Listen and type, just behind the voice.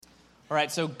All right,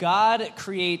 so God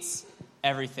creates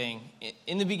everything.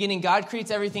 In the beginning, God creates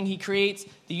everything. He creates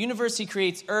the universe, he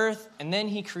creates earth, and then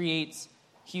he creates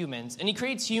humans. And he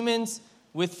creates humans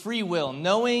with free will,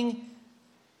 knowing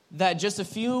that just a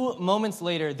few moments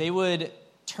later, they would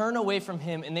turn away from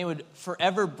him and they would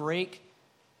forever break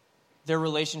their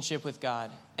relationship with God.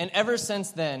 And ever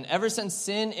since then, ever since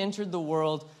sin entered the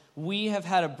world, we have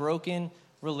had a broken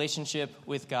relationship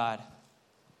with God.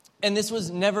 And this was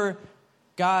never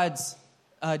God's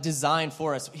design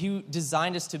for us. He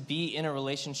designed us to be in a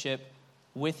relationship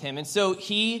with him. And so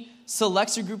he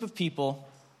selects a group of people,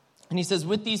 and he says,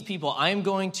 with these people, I am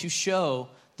going to show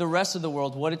the rest of the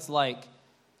world what it's like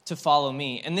to follow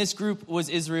me. And this group was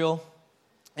Israel.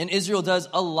 And Israel does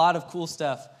a lot of cool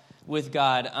stuff with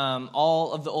God.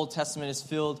 All of the Old Testament is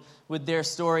filled with their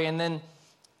story. And then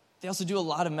they also do a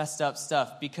lot of messed up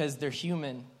stuff because they're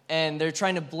human. And they're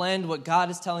trying to blend what God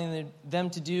is telling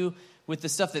them to do with the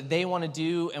stuff that they want to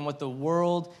do and what the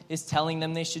world is telling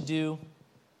them they should do.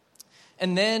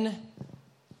 And then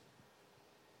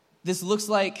this looks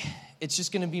like it's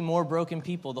just going to be more broken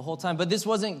people the whole time. But this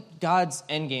wasn't God's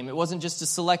end game. It wasn't just to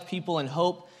select people and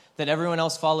hope that everyone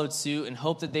else followed suit and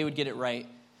hope that they would get it right.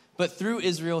 But through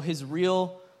Israel, his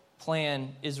real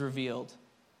plan is revealed.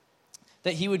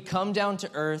 That he would come down to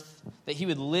earth, that he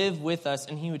would live with us,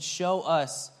 and he would show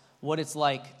us what it's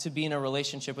like to be in a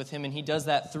relationship with him. And he does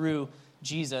that through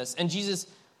Jesus. And Jesus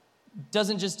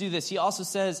doesn't just do this. He also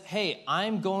says, hey,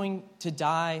 I'm going to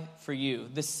die for you.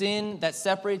 The sin that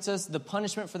separates us, the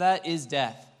punishment for that is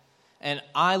death. And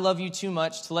I love you too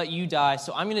much to let you die,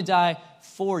 so I'm going to die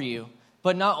for you.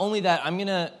 But not only that, I'm going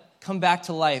to come back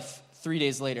to life 3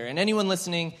 days later. And anyone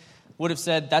listening would have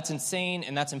said, that's insane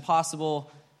and that's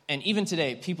impossible. And even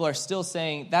today, people are still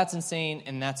saying, that's insane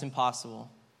and that's impossible.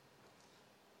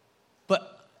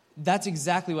 But that's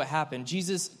exactly what happened.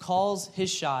 Jesus calls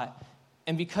his shot,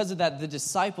 and because of that, the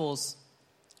disciples,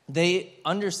 they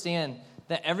understand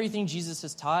that everything Jesus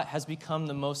has taught has become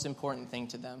the most important thing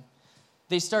to them.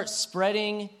 They start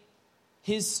spreading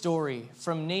his story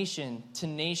from nation to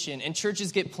nation, and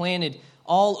churches get planted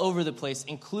all over the place,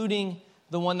 including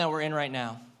the one that we're in right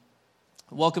now.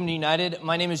 Welcome to United.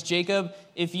 My name is Jacob.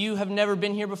 If you have never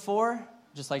been here before,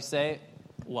 just like to say,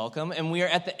 welcome. And we are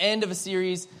at the end of a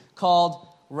series called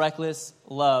Reckless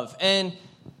Love. And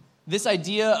this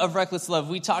idea of reckless love,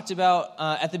 we talked about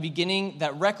at the beginning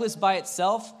that reckless by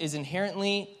itself is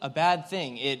inherently a bad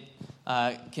thing. It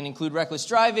can include reckless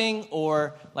driving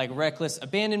or like reckless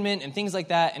abandonment and things like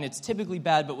that, and it's typically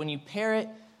bad. But when you pair it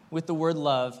with the word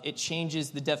love, it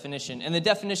changes the definition. And the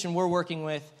definition we're working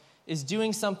with is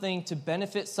doing something to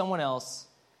benefit someone else,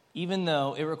 even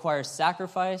though it requires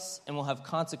sacrifice and will have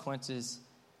consequences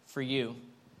for you.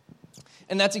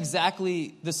 And that's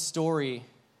exactly the story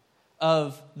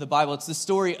of the Bible. It's the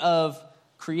story of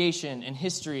creation and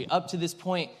history. Up to this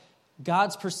point,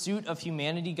 God's pursuit of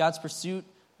humanity, God's pursuit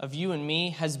of you and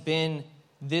me has been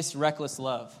this reckless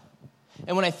love.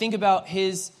 And when I think about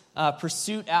his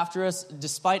pursuit after us,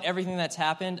 despite everything that's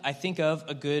happened, I think of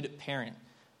a good parent.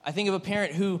 I think of a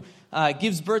parent who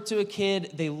gives birth to a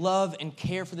kid. They love and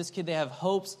care for this kid. They have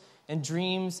hopes and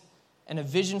dreams and a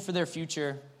vision for their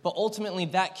future. But ultimately,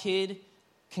 that kid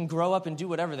can grow up and do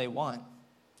whatever they want.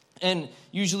 And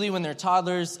usually when they're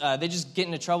toddlers, they just get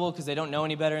into trouble because they don't know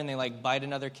any better, and they like bite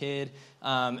another kid.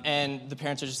 And the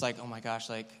parents are just like, oh my gosh,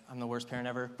 like I'm the worst parent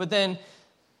ever. But then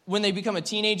when they become a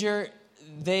teenager,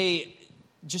 they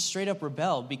just straight up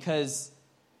rebel because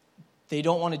they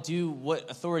don't want to do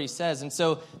what authority says. And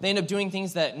so they end up doing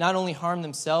things that not only harm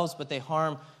themselves, but they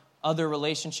harm other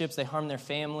relationships, they harm their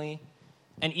family.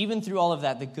 And even through all of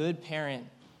that, the good parent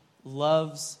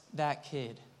loves that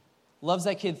kid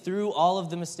through all of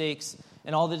the mistakes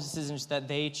and all the decisions that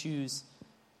they choose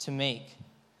to make.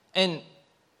 And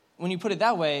when you put it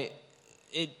that way,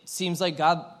 it seems like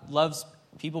God loves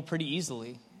people pretty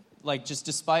easily. Like just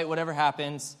despite whatever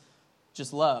happens,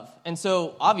 just love. And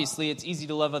so obviously it's easy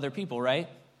to love other people, right?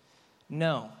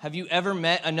 No. Have you ever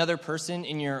met another person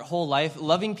in your whole life?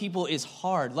 Loving people is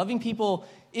hard. Loving people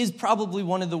is probably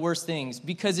one of the worst things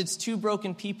because it's two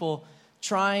broken people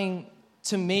trying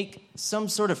to make some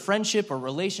sort of friendship or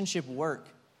relationship work.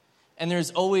 And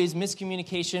there's always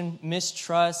miscommunication,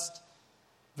 mistrust,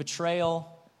 betrayal.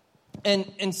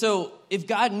 And so if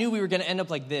God knew we were going to end up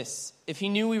like this, if he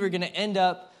knew we were going to end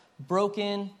up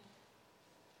broken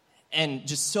and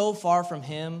just so far from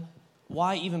him,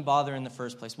 why even bother in the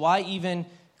first place? Why even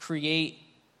create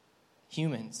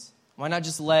humans? Why not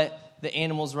just let the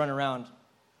animals run around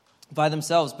by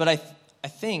themselves? But I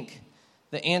think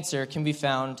the answer can be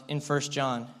found in 1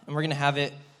 John. And we're going to have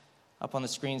it up on the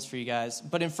screens for you guys.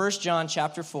 But in 1 John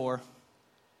chapter 4,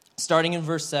 Starting in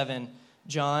verse 7,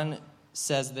 John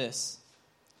says this: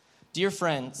 "Dear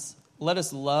friends, let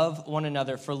us love one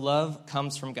another, for love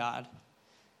comes from God.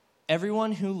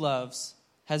 Everyone who loves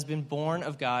has been born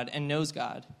of God and knows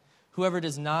God. Whoever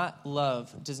does not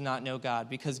love does not know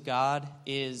God, because God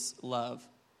is love.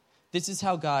 This is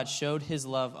how God showed his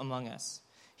love among us.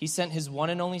 He sent his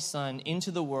one and only Son into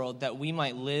the world that we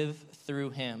might live through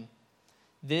him.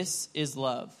 This is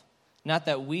love, not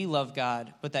that we love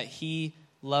God, but that he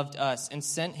loved us and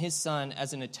sent his Son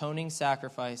as an atoning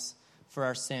sacrifice for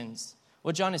our sins."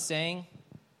 What John is saying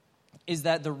is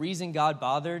that the reason God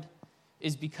bothered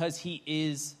is because he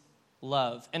is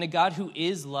love. And a God who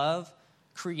is love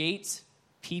creates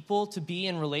people to be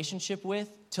in relationship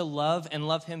with, to love and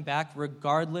love him back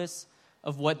regardless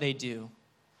of what they do.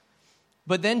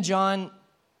 But then John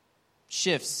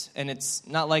shifts, and it's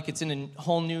not like it's in a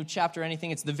whole new chapter or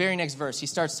anything. It's the very next verse. He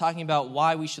starts talking about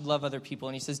why we should love other people.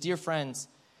 And he says, "Dear friends,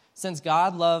 since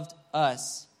God loved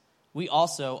us, we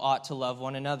also ought to love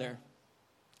one another.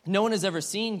 No one has ever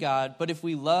seen God, but if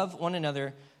we love one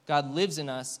another, God lives in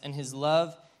us, and his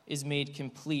love is made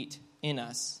complete in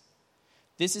us.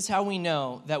 This is how we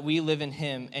know that we live in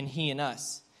him and he in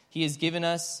us. He has given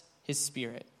us his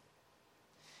Spirit.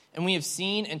 And we have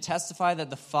seen and testify that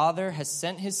the Father has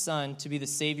sent his Son to be the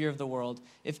Savior of the world.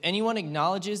 If anyone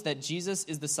acknowledges that Jesus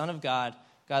is the Son of God,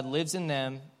 God lives in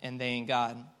them and they in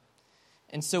God.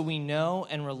 And so we know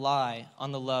and rely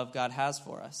on the love God has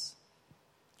for us.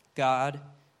 God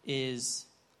is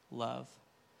love.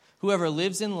 Whoever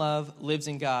lives in love lives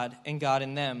in God, and God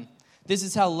in them. This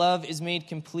is how love is made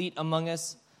complete among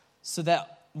us, so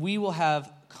that we will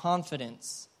have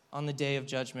confidence on the day of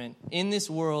judgment. In this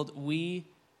world, we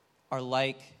are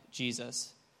like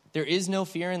Jesus. There is no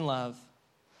fear in love,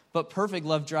 but perfect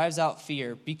love drives out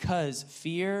fear, because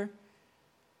fear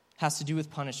has to do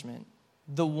with punishment.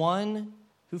 The one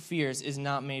who fears is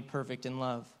not made perfect in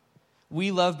love.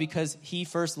 We love because he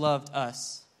first loved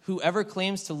us. Whoever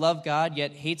claims to love God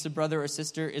yet hates a brother or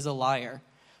sister is a liar.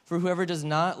 For whoever does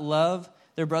not love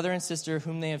their brother and sister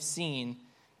whom they have seen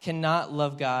cannot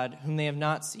love God whom they have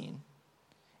not seen.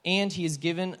 And he has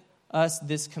given us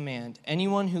this command: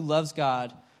 anyone who loves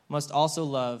God must also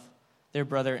love their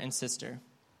brother and sister.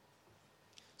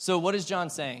 So what is John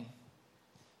saying?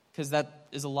 Because that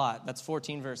is a lot. That's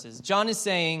 14 verses. John is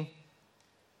saying,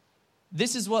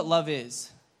 this is what love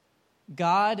is.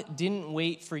 God didn't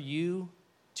wait for you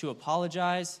to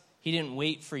apologize. He didn't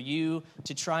wait for you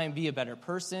to try and be a better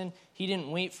person. He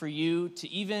didn't wait for you to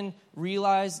even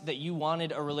realize that you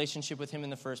wanted a relationship with him in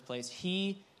the first place.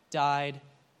 He died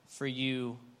for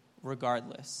you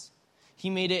regardless. He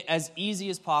made it as easy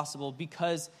as possible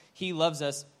because he loves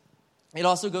us. It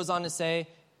also goes on to say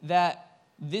that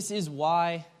this is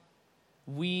why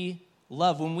we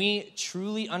love. When we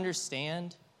truly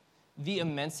understand the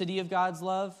immensity of God's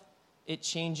love, it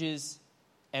changes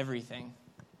everything.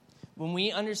 When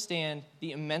we understand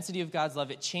the immensity of God's love,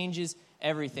 it changes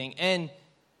everything. And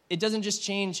it doesn't just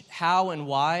change how and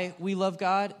why we love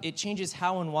God, it changes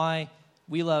how and why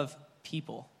we love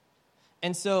people.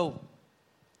 And so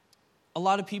a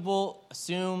lot of people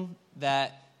assume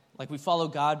that like we follow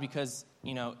God because,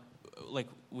 you know, like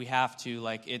we have to,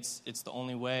 like it's the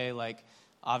only way, like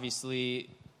obviously,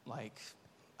 like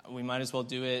we might as well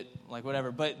do it, like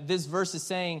whatever. But this verse is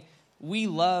saying we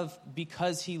love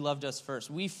because he loved us first.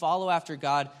 We follow after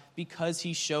God because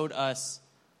he showed us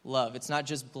love. It's not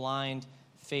just blind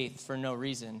faith for no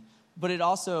reason. But it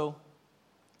also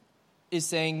is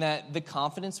saying that the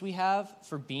confidence we have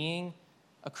for being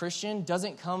a Christian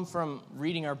doesn't come from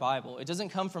reading our Bible. It doesn't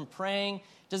come from praying.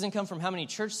 It doesn't come from how many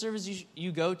church services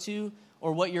you go to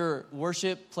or what your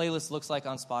worship playlist looks like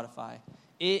on Spotify.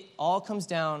 It all comes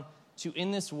down to,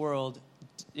 in this world,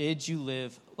 did you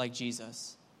live like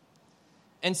Jesus?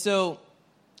 And so,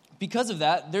 because of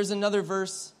that, there's another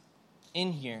verse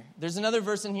in here. There's another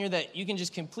verse in here that you can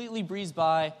just completely breeze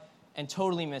by and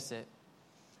totally miss it.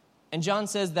 And John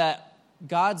says that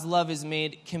God's love is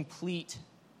made complete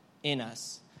in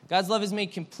us. God's love is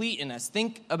made complete in us.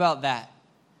 Think about that.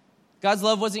 God's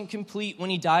love wasn't complete when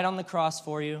he died on the cross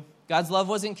for you. God's love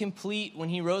wasn't complete when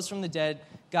he rose from the dead.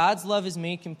 God's love is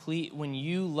made complete when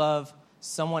you love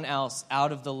someone else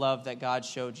out of the love that God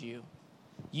showed you.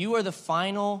 You are the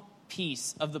final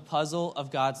piece of the puzzle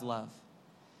of God's love.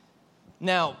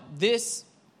 Now, this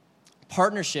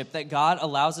partnership that God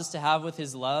allows us to have with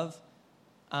his love,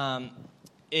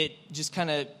 it just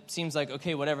kind of seems like,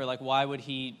 okay, whatever, like why would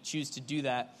he choose to do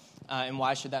that, and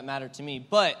why should that matter to me?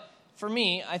 But for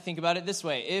me, I think about it this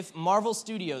way. If Marvel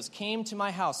Studios came to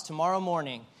my house tomorrow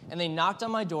morning and they knocked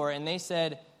on my door and they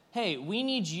said, hey, we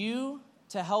need you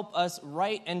to help us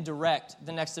write and direct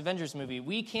the next Avengers movie.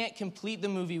 We can't complete the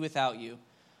movie without you.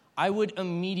 I would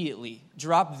immediately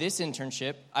drop this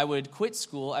internship. I would quit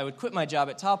school. I would quit my job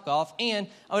at Topgolf, and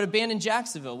I would abandon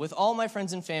Jacksonville with all my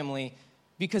friends and family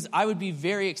because I would be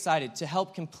very excited to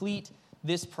help complete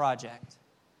this project.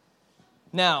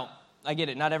 Now, I get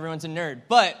it. Not everyone's a nerd,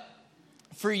 but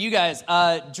for you guys,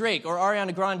 Drake or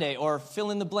Ariana Grande or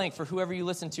fill in the blank for whoever you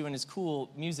listen to and is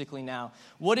cool musically now,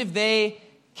 what if they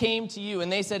came to you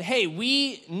and they said, hey,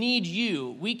 we need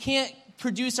you. We can't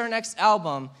produce our next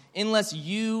album unless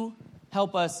you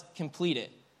help us complete it.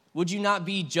 Would you not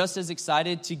be just as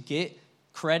excited to get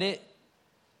credit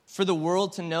for the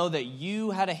world to know that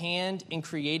you had a hand in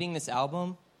creating this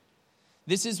album?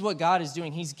 This is what God is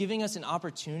doing. He's giving us an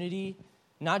opportunity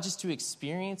not just to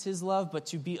experience his love, but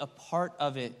to be a part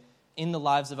of it in the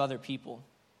lives of other people.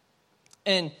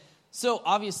 And so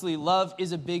obviously love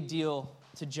is a big deal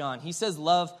to John. He says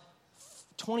love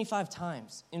 25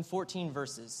 times in 14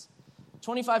 verses.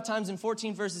 25 times in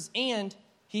 14 verses, and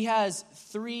he has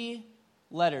 3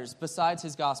 letters besides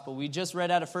his gospel. We just read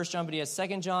out of 1 John, but he has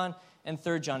 2 John and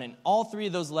 3 John, and all 3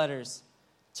 of those letters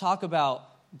talk about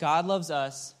God loves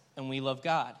us and we love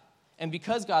God. And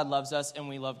because God loves us and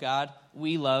we love God,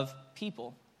 we love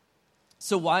people.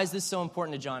 So why is this so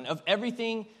important to John? Of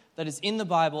everything that is in the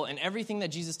Bible and everything that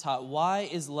Jesus taught, why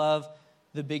is love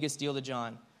the biggest deal to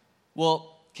John?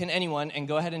 Well, can anyone, and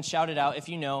go ahead and shout it out if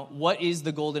you know, what is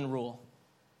the golden rule?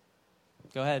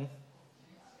 Go ahead.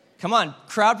 Come on,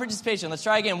 crowd participation. Let's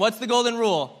try again. What's the golden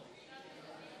rule?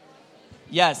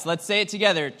 Yes, let's say it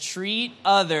together. Treat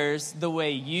others the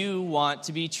way you want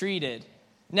to be treated.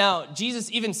 Now,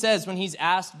 Jesus even says when he's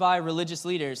asked by religious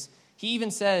leaders, he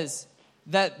even says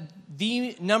that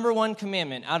the number one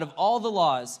commandment out of all the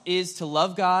laws is to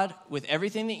love God with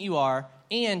everything that you are,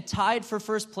 and tied for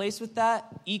first place with that,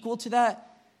 equal to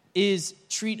that, is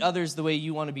treat others the way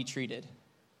you want to be treated.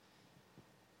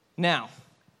 Now,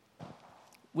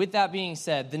 with that being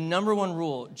said, the number one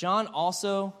rule, John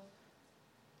also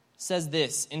says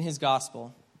this in his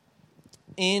gospel.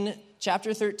 In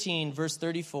chapter 13, verse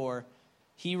 34,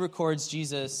 he records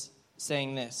Jesus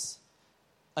saying this,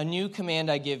 "A new command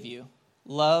I give you,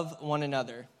 love one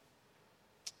another."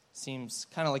 Seems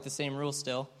kind of like the same rule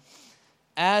still.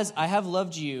 "As I have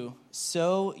loved you,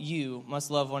 so you must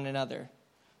love one another.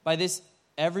 By this,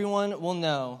 everyone will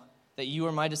know that you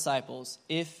are my disciples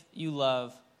if you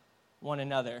love one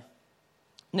another."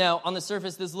 Now, on the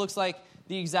surface, this looks like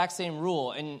the exact same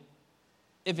rule. And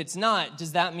if it's not,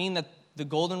 does that mean that the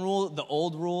golden rule, the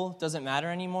old rule, doesn't matter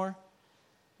anymore?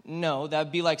 No, that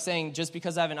would be like saying just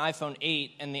because I have an iPhone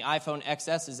 8 and the iPhone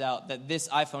XS is out, that this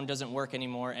iPhone doesn't work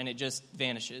anymore and it just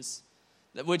vanishes,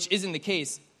 which isn't the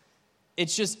case.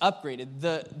 It's just upgraded.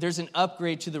 There's an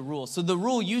upgrade to the rule. So the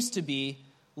rule used to be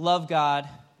love God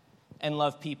and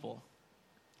love people.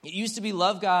 It used to be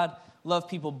love God, love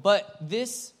people, but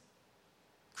this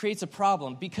creates a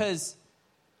problem because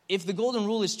if the golden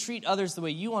rule is treat others the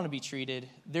way you want to be treated,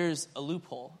 there's a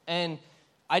loophole. And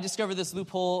I discovered this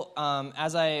loophole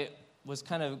as I was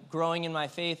kind of growing in my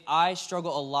faith. I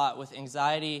struggle a lot with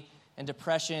anxiety and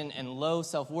depression and low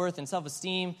self-worth and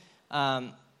self-esteem.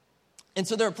 And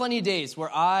so there are plenty of days where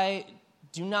I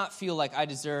do not feel like I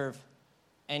deserve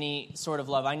any sort of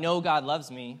love. I know God loves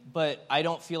me, but I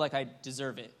don't feel like I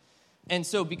deserve it. And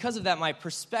so because of that, my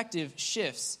perspective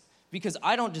shifts. Because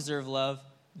I don't deserve love,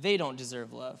 they don't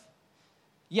deserve love.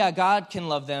 Yeah, God can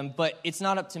love them, but it's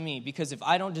not up to me, because if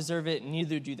I don't deserve it,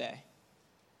 neither do they.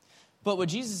 But what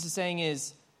Jesus is saying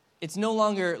is, it's no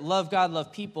longer love God,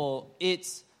 love people.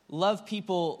 It's love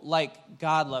people like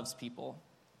God loves people.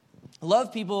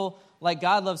 Love people like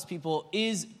God loves people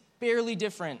is barely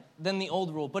different than the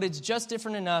old rule, but it's just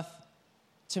different enough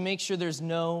to make sure there's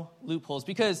no loopholes.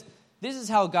 Because this is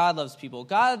how God loves people.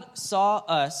 God saw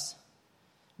us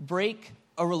break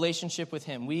a relationship with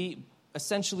him. We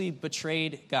essentially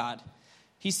betrayed God.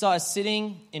 He saw us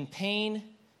sitting in pain,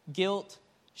 guilt,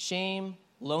 shame,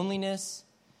 loneliness,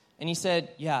 and he said,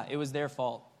 yeah, it was their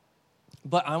fault.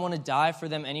 But I want to die for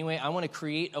them anyway. I want to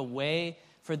create a way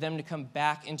for them to come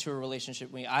back into a relationship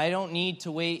with me. I don't need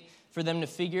to wait for them to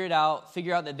figure out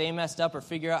that they messed up or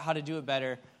figure out how to do it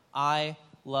better. I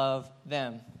love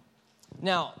them.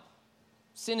 Now,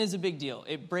 sin is a big deal.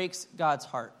 It breaks God's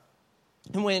heart.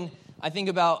 And when I think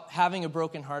about having a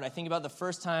broken heart, I think about the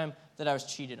first time that I was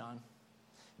cheated on.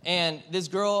 And this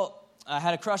girl, I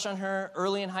had a crush on her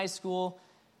early in high school,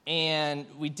 and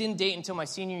we didn't date until my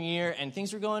senior year, and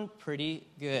things were going pretty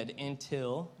good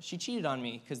until she cheated on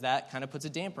me, because that kind of puts a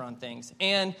damper on things.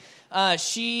 And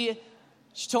she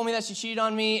told me that she cheated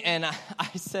on me, and I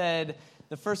said,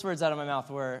 the first words out of my mouth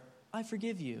were, I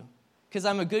forgive you. because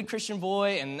I'm a good Christian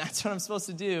boy, and that's what I'm supposed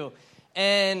to do.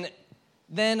 And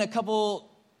then a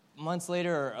couple months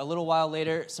later, or a little while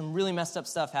later, some really messed up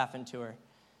stuff happened to her.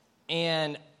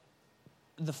 And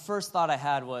the first thought I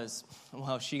had was,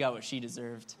 well, she got what she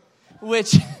deserved,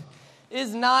 which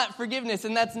is not forgiveness,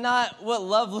 and that's not what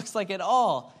love looks like at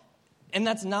all. And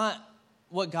that's not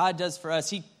what God does for us.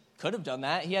 He could have done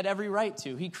that. He had every right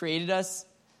to. He created us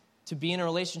to be in a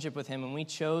relationship with him, and we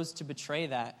chose to betray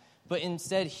that. But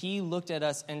instead, he looked at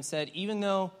us and said, even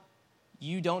though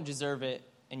you don't deserve it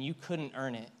and you couldn't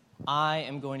earn it, I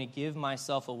am going to give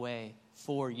myself away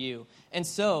for you. And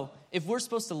so, if we're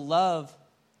supposed to love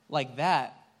like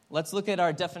that, let's look at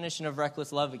our definition of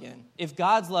reckless love again. If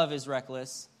God's love is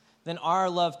reckless, then our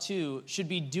love too should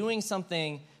be doing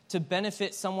something to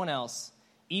benefit someone else,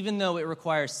 even though it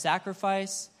requires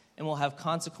sacrifice and will have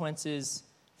consequences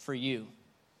for you.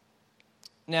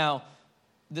 Now,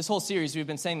 this whole series, we've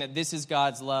been saying that this is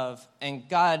God's love, and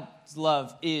God's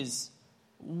love is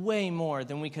way more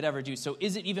than we could ever do. So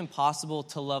is it even possible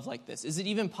to love like this? Is it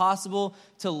even possible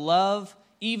to love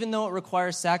even though it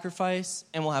requires sacrifice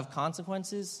and will have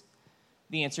consequences?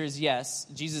 The answer is yes.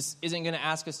 Jesus isn't going to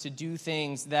ask us to do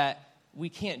things that we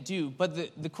can't do. But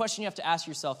the question you have to ask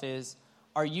yourself is,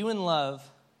 are you in love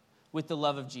with the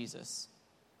love of Jesus?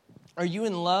 Are you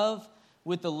in love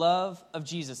with the love of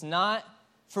Jesus? Not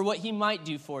for what he might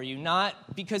do for you,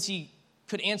 not because he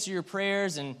could answer your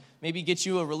prayers and maybe get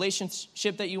you a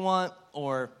relationship that you want,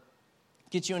 or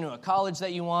get you into a college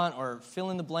that you want, or fill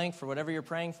in the blank for whatever you're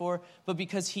praying for, but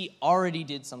because he already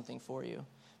did something for you.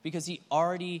 Because he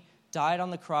already died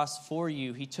on the cross for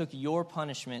you. He took your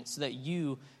punishment so that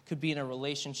you could be in a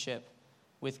relationship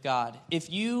with God. If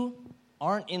you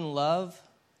aren't in love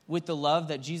with the love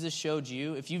that Jesus showed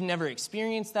you, if you've never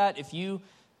experienced that, if you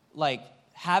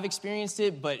have experienced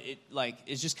it, but it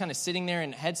is just kind of sitting there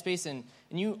in headspace and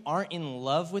you aren't in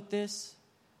love with this,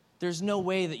 there's no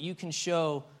way that you can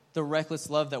show the reckless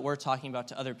love that we're talking about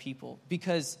to other people,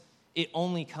 because it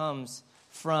only comes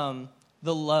from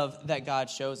the love that God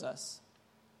shows us.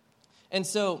 And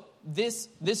so this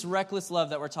reckless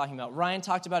love that we're talking about, Ryan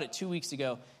talked about it 2 weeks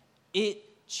ago,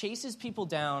 it chases people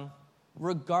down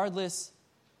regardless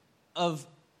of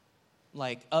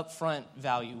upfront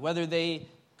value, whether they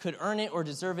could earn it or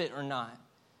deserve it or not.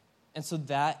 And so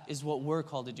that is what we're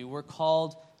called to do. We're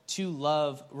called to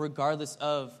love regardless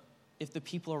of if the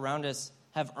people around us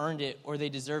have earned it or they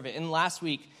deserve it. And last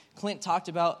week, Clint talked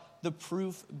about the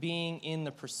proof being in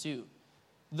the pursuit.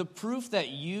 The proof that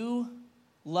you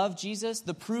love Jesus,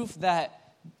 the proof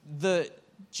that the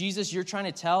Jesus you're trying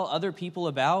to tell other people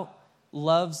about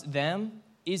loves them,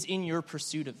 is in your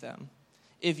pursuit of them.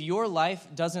 If your life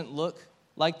doesn't look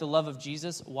like the love of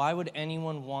Jesus, why would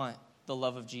anyone want the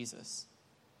love of Jesus?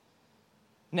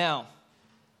 Now,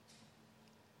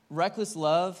 reckless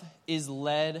love is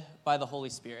led by the Holy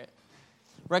Spirit.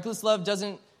 Reckless love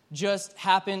doesn't just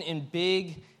happen in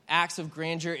big acts of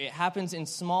grandeur. It happens in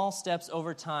small steps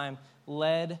over time,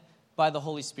 led by the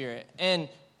Holy Spirit. And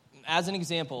as an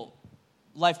example,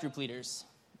 life group leaders.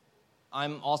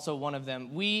 I'm also one of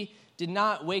them. We did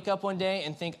not wake up one day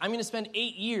and think, I'm going to spend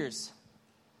 8 years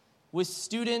with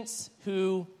students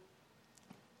who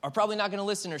are probably not going to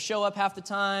listen or show up half the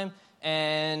time,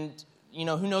 and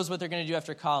who knows what they're going to do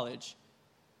after college.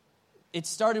 It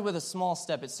started with a small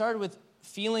step. It started with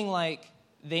feeling like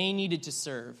they needed to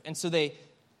serve, and so they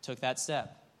took that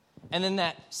step. And then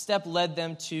that step led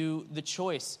them to the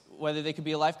choice, whether they could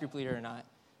be a life group leader or not.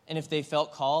 And if they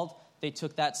felt called, they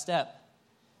took that step.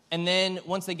 And then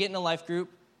once they get in a life group,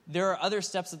 there are other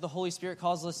steps that the Holy Spirit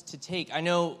calls us to take. I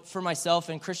know for myself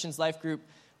and Christian's life group,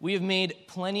 we have made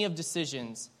plenty of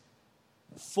decisions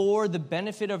for the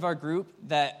benefit of our group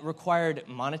that required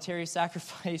monetary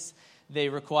sacrifice. They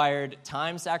required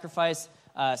time sacrifice.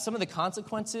 Some of the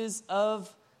consequences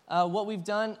of what we've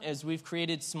done is we've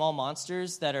created small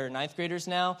monsters that are ninth graders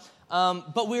now.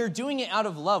 But we're doing it out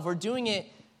of love. We're doing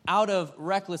it out of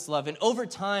reckless love. And over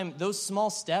time, those small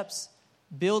steps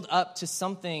build up to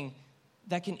something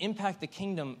that can impact the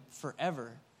kingdom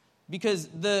forever. Because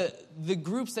the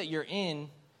groups that you're in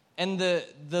and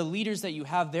the leaders that you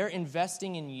have, they're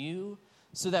investing in you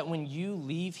so that when you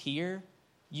leave here,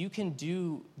 you can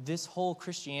do this whole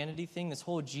Christianity thing, this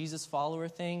whole Jesus follower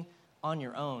thing on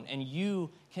your own. And you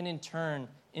can, in turn,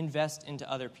 invest into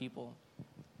other people.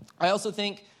 I also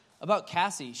think about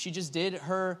Cassie. She just did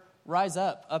her Rise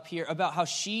Up here, about how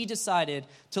she decided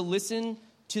to listen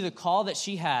to the call that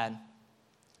she had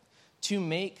to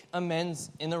make amends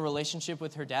in the relationship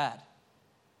with her dad.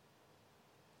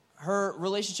 Her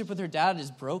relationship with her dad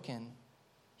is broken.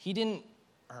 He didn't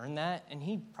earn that, and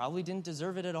he probably didn't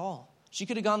deserve it at all. She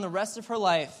could have gone the rest of her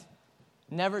life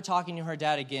never talking to her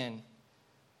dad again.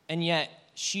 And yet,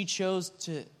 she chose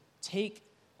to take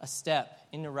a step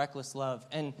into reckless love.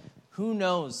 And who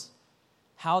knows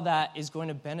how that is going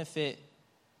to benefit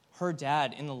her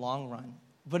dad in the long run.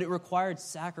 But it required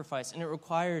sacrifice, and it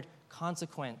required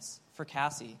consequence for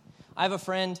Cassie. I have a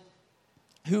friend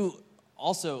who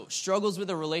also struggles with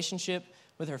a relationship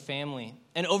with her family.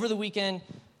 And over the weekend,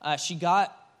 she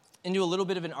got into a little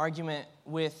bit of an argument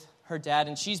with her dad,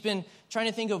 and she's been trying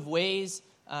to think of ways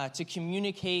to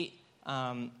communicate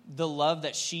the love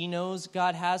that she knows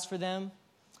God has for them,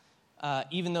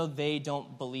 even though they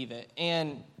don't believe it.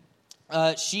 And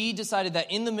she decided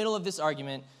that in the middle of this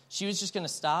argument, she was just going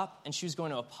to stop, and she was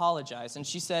going to apologize. And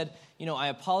she said, I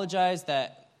apologize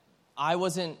that I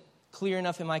wasn't clear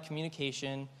enough in my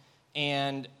communication,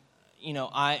 and,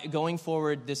 going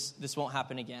forward, this won't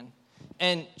happen again.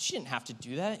 And she didn't have to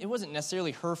do that. It wasn't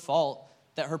necessarily her fault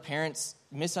that her parents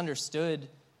misunderstood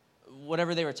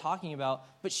whatever they were talking about,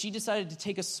 but she decided to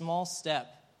take a small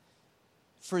step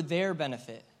for their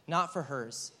benefit, not for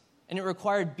hers. And it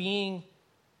required being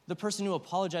the person who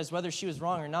apologized whether she was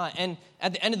wrong or not. And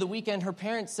at the end of the weekend, her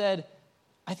parents said,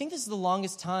 I think this is the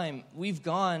longest time we've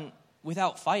gone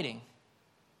without fighting.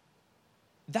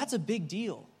 That's a big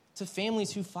deal to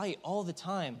families who fight all the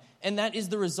time. And that is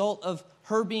the result of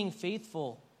her being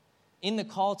faithful in the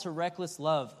call to reckless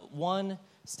love, one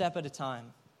step at a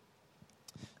time.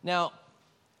 Now,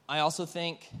 I also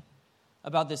think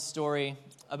about this story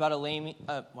about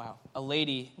a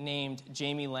lady named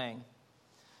Jamie Lang.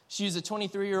 She was a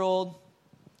 23-year-old,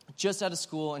 just out of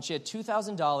school, and she had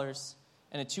 $2,000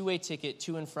 and a two-way ticket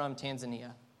to and from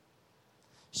Tanzania.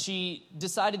 She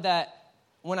decided that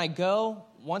when I go,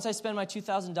 once I spend my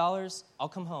 $2,000, I'll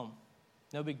come home.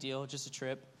 No big deal, just a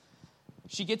trip.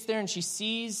 She gets there and she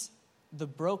sees the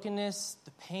brokenness,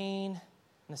 the pain,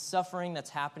 and the suffering that's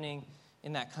happening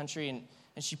in that country.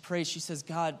 And she prays, she says,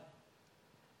 God,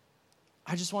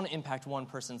 I just want to impact one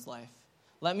person's life.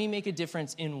 Let me make a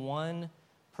difference in one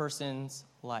person's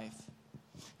life.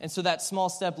 And so that small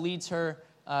step leads her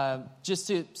just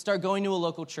to start going to a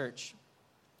local church.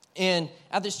 And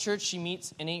at this church, she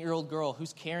meets an 8-year-old girl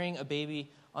who's carrying a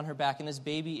baby on her back, and this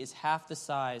baby is half the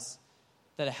size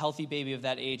that a healthy baby of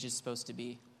that age is supposed to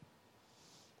be.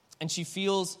 And she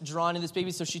feels drawn to this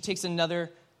baby, so she takes another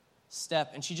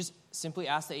step, and she just simply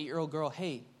asks the 8-year-old girl,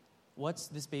 hey, what's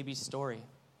this baby's story?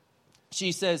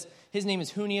 She says, his name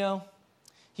is Junio.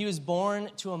 He was born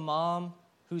to a mom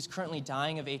who's currently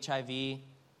dying of HIV.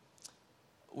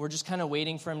 We're just kind of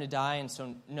waiting for him to die, and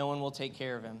so no one will take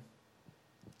care of him.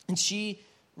 And she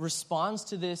responds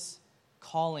to this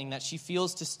calling that she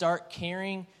feels to start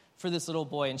caring for this little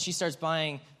boy. And she starts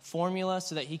buying formula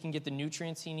so that he can get the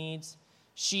nutrients he needs.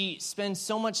 She spends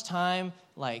so much time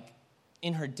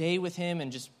in her day with him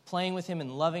and just playing with him and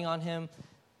loving on him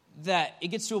that it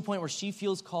gets to a point where she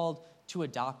feels called to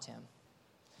adopt him.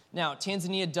 Now,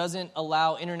 Tanzania doesn't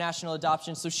allow international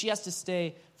adoption, so she has to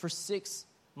stay for 6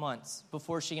 months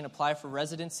before she can apply for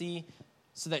residency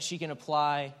so that she can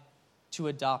apply to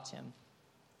adopt him.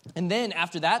 And then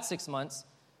after that 6 months,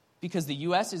 because the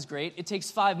U.S. is great, it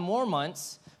takes 5 more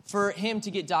months for him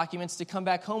to get documents to come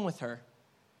back home with her.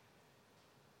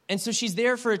 And so she's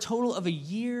there for a total of a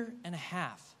year and a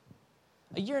half.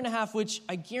 A year and a half, which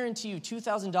I guarantee you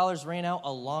 $2,000 ran out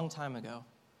a long time ago.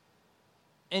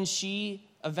 And she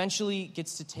eventually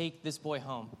gets to take this boy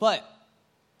home. But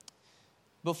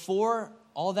before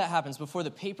all that happens, before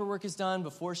the paperwork is done,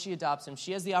 before she adopts him,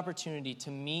 she has the opportunity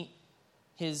to meet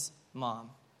his mom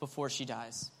before she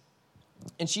dies.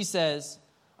 And she says,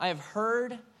 I have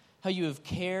heard how you have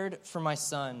cared for my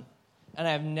son, and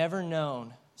I have never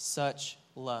known such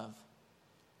love.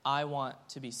 I want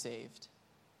to be saved.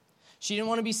 She didn't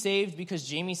want to be saved because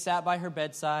Jamie sat by her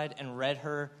bedside and read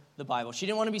her the Bible. She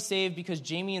didn't want to be saved because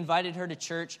Jamie invited her to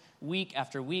church week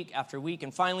after week after week,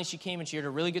 and finally she came and she heard a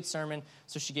really good sermon,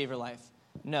 so she gave her life.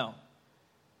 No.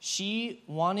 She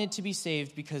wanted to be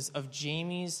saved because of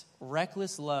Jamie's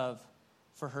reckless love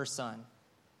for her son.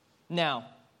 Now,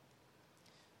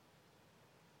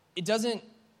 it doesn't,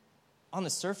 on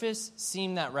the surface,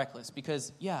 seem that reckless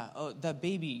because, that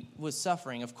baby was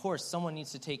suffering. Of course, someone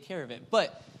needs to take care of it.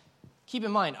 But keep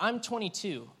in mind, I'm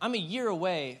 22. I'm a year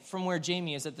away from where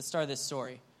Jamie is at the start of this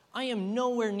story. I am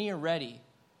nowhere near ready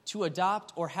to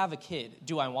adopt or have a kid.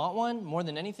 Do I want one more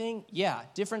than anything? Yeah,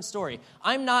 different story.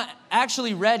 I'm not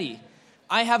actually ready.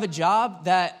 I have a job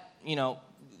that,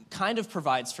 kind of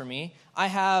provides for me. I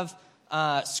have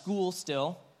school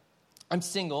still. I'm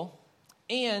single.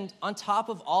 And on top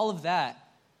of all of that,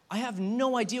 I have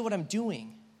no idea what I'm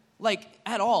doing,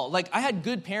 at all. I had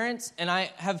good parents, and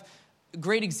I have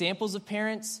great examples of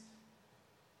parents,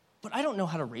 but I don't know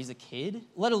how to raise a kid,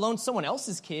 let alone someone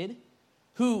else's kid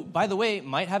who, by the way,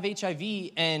 might have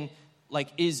HIV and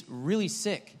is really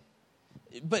sick.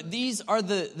 But these are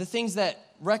the things that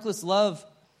reckless love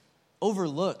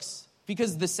overlooks,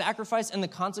 because the sacrifice and the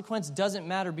consequence doesn't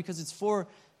matter because it's for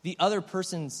the other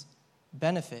person's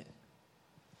benefit.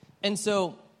 And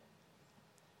so,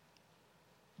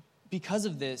 because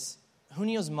of this,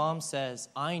 Junio's mom says,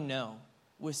 I know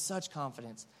with such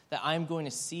confidence that I'm going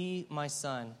to see my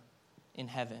son in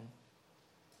heaven.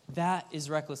 That is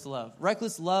reckless love.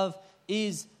 Reckless love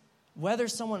is whether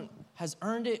someone has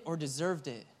earned it or deserved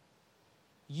it,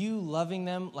 you loving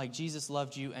them like Jesus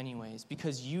loved you anyways,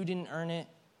 because you didn't earn it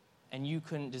and you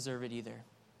couldn't deserve it either.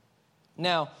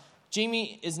 Now,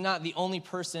 Jamie is not the only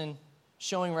person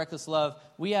showing reckless love.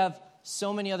 We have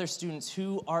so many other students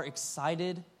who are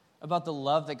excited about the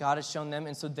love that God has shown them,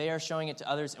 and so they are showing it to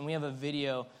others, and we have a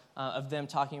video of them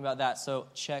talking about that, so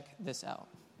check this out.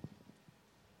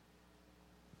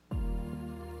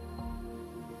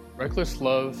 Reckless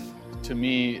love, to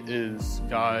me, is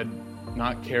God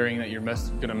not caring that you're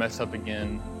going to mess up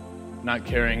again, not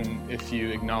caring if you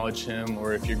acknowledge him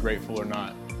or if you're grateful or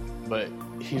not, but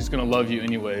he's going to love you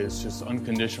anyways, just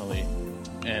unconditionally,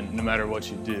 and no matter what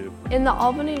you do. In the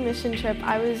Albany mission trip,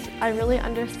 I really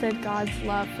understood God's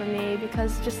love for me,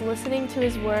 because just listening to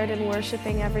his word and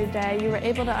worshiping every day, you were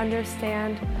able to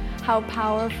understand how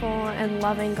powerful and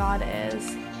loving God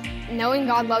is. Knowing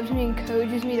God loves me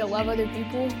encourages me to love other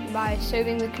people by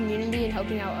serving the community and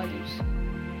helping out others.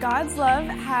 God's love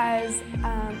has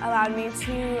allowed me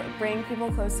to bring people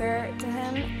closer to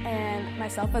him and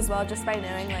myself as well, just by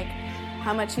knowing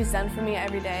how much he's done for me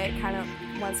every day. It kind of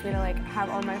wants me to have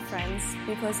all my friends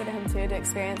be closer to him too, to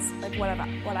experience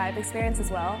what I've experienced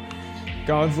as well.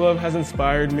 God's love has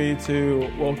inspired me to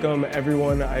welcome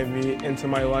everyone I meet into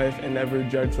my life and never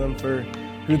judge them for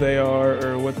who they are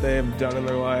or what they have done in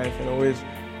their life, and always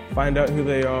find out who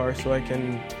they are so I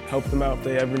can help them out if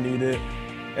they ever need it,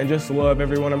 and just love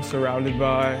everyone I'm surrounded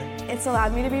by. It's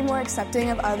allowed me to be more accepting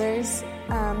of others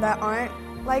that aren't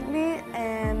like me,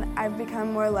 and I've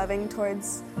become more loving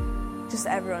towards just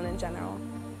everyone in general.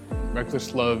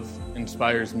 Reckless love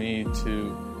inspires me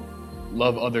to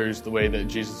love others the way that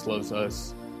Jesus loves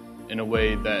us, in a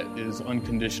way that is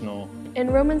unconditional. In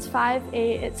Romans 5:8,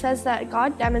 it says that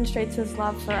God demonstrates his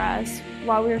love for us.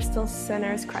 While we were still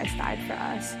sinners, Christ died for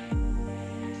us.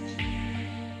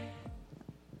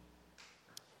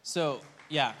 So,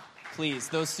 yeah, please,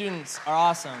 those students are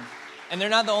awesome. And they're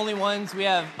not the only ones. We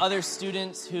have other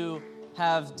students who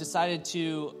have decided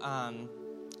to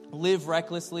live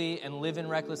recklessly and live in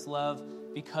reckless love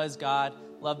because God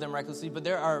loved them recklessly. But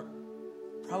there are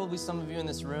probably some of you in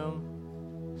this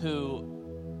room who,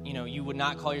 you would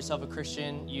not call yourself a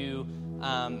Christian. You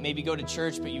maybe go to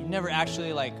church, but you've never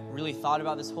actually really thought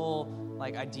about this whole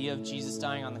idea of Jesus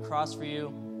dying on the cross for you.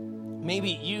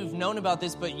 Maybe you've known about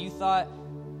this, but you thought,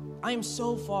 I am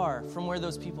so far from where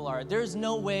those people are. There's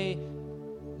no way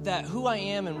that who I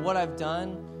am and what I've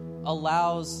done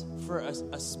allows for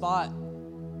a spot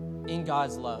in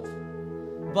God's love.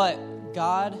 But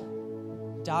God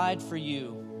died for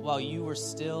you while you were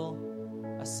still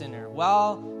a sinner,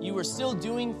 while you were still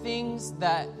doing things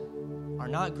that are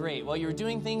not great, while you were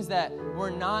doing things that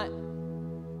were not in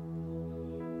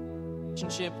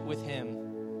relationship with him.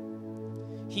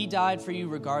 He died for you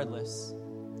regardless.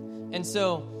 And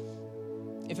so,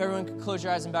 if everyone could close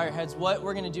your eyes and bow your heads, what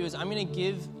we're going to do is I'm going to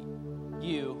give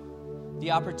you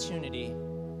the opportunity,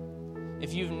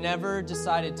 if you've never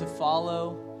decided to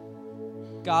follow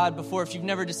God before, if you've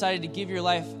never decided to give your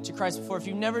life to Christ before, if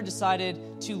you've never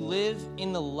decided to live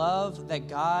in the love that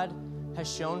God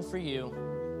has shown for you,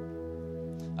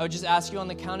 I would just ask you on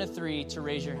the count of 3 to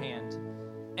raise your hand.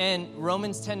 And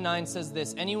Romans 10:9 says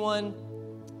this: anyone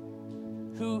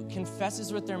who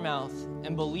confesses with their mouth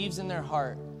and believes in their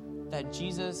heart that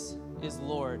Jesus is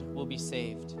Lord will be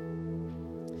saved.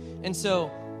 And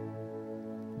so,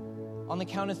 on the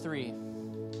count of 3,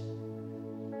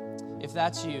 if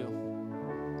that's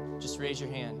you, just raise your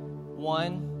hand.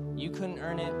 1, you couldn't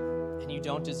earn it and you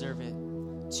don't deserve it.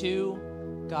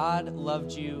 2, God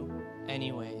loved you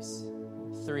anyways.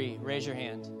 3, raise your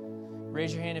hand.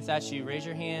 Raise your hand if that's you. Raise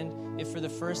your hand if for the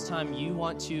first time you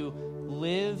want to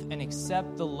live and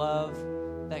accept the love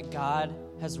that God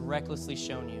has recklessly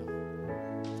shown you.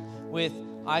 With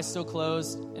eyes still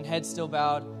closed and head still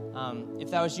bowed, if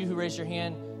that was you who raised your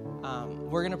hand,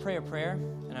 we're going to pray a prayer,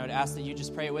 and I would ask that you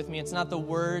just pray it with me. It's not the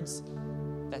words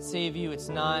that save you. It's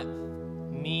not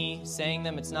me saying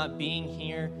them. It's not being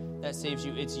here that saves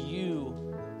you. It's you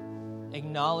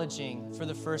acknowledging for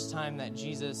the first time that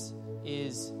Jesus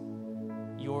is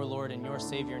your Lord and your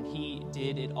Savior, and he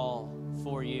did it all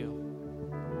for you.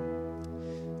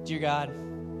 Dear God,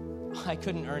 I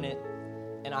couldn't earn it,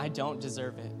 and I don't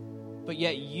deserve it, but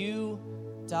yet you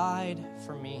died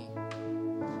for me.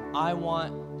 I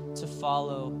want to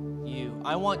follow you.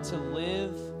 I want to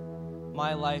live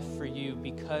my life for you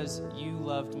because you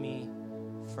loved me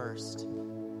first.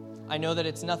 I know that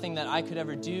it's nothing that I could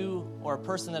ever do or a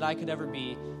person that I could ever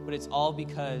be, but it's all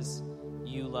because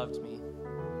you loved me.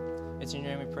 It's in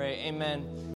your name we pray. Amen.